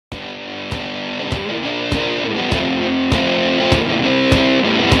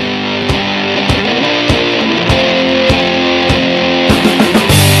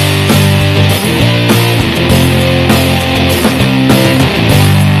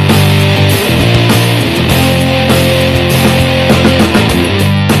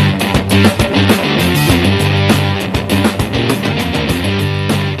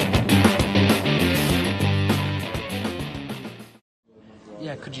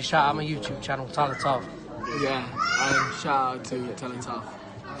you shout out my YouTube channel, Talent Off? Yeah, shout out to Talent Off.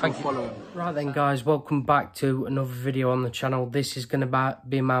 Thank you. Follow him. Right then guys, welcome back to another video on the channel. This is going to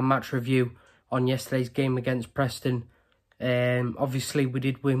be my match review on yesterday's game against Preston. Obviously we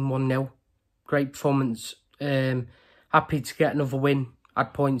did win 1-0. Great performance. Happy to get another win.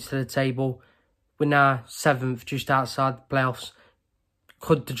 Add points to the table. We're now 7th, just outside the playoffs.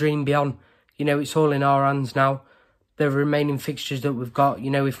 Could the dream be on? You know, it's all in our hands now. The remaining fixtures that we've got, you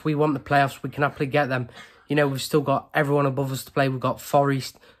know, if we want the playoffs, we can happily get them. You know, we've still got everyone above us to play. We've got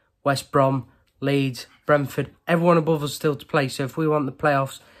Forest, West Brom, Leeds, Brentford. Everyone above us still to play. So if we want the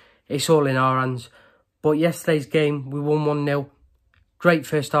playoffs, it's all in our hands. But yesterday's game, we won 1-0. Great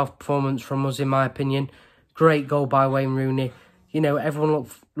first half performance from us, in my opinion. Great goal by Wayne Rooney. You know, everyone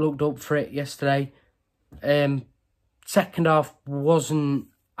looked up for it yesterday. Second half wasn't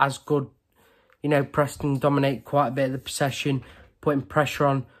as good. You know, Preston dominated quite a bit of the possession, putting pressure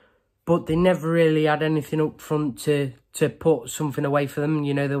on. But they never really had anything up front to put something away for them.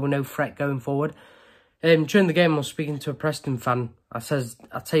 You know, there were no threat going forward. During the game, I was speaking to a Preston fan. I says,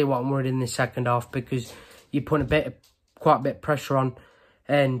 "I'll tell you what, I'm worried in the second half because you're putting quite a bit of pressure on.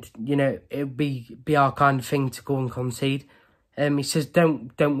 And, you know, it would be our kind of thing to go and concede." He says,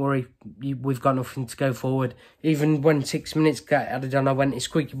 don't worry, we've got nothing to go forward. Even when 6 minutes got added on, I went, it's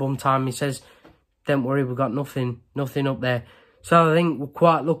squeaky bum time. He says, don't worry, we've got nothing up there. So I think we're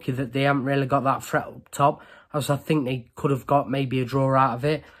quite lucky that they haven't really got that threat up top, as I think they could have got maybe a draw out of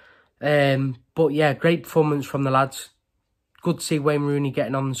it. But yeah, great performance from the lads. Good to see Wayne Rooney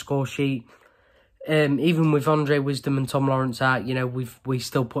getting on the score sheet. Even with Andre Wisdom and Tom Lawrence out, you know, we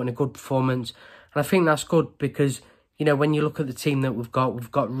still put in a good performance. And I think that's good because, you know, when you look at the team that we've got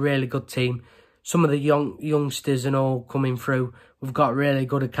a really good team. Some of the youngsters and all coming through. We've got a really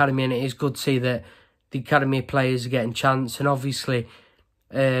good academy, and it is good to see that the academy players are getting a chance. And obviously,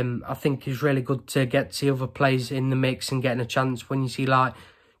 I think it's really good to get to see other players in the mix and getting a chance when you see like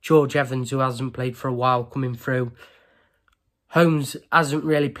George Evans, who hasn't played for a while, coming through. Holmes hasn't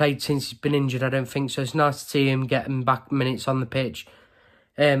really played since he's been injured, I don't think, so it's nice to see him getting back minutes on the pitch.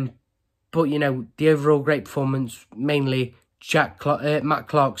 But, you know, the overall great performance, mainly Matt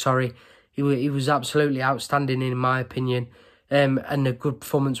Clark, sorry. He was absolutely outstanding in my opinion. And a good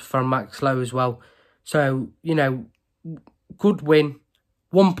performance from Max Lowe as well. So, you know, good win.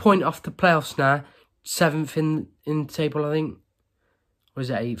 1 point off the playoffs now. 7th in the table, I think. Or is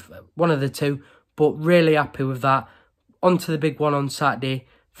it 8th? One of the two. But really happy with that. On to the big one on Saturday.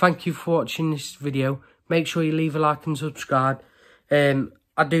 Thank you for watching this video. Make sure you leave a like and subscribe.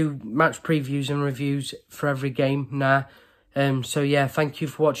 I do match previews and reviews for every game now. So yeah, thank you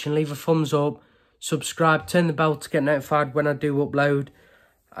for watching. Leave a thumbs up, subscribe, turn the bell to get notified when I do upload.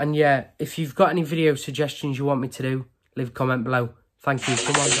 And yeah, if you've got any video suggestions you want me to do, leave a comment below. Thank you.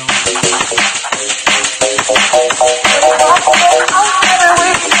 Come on,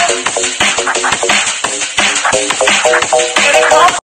 guys.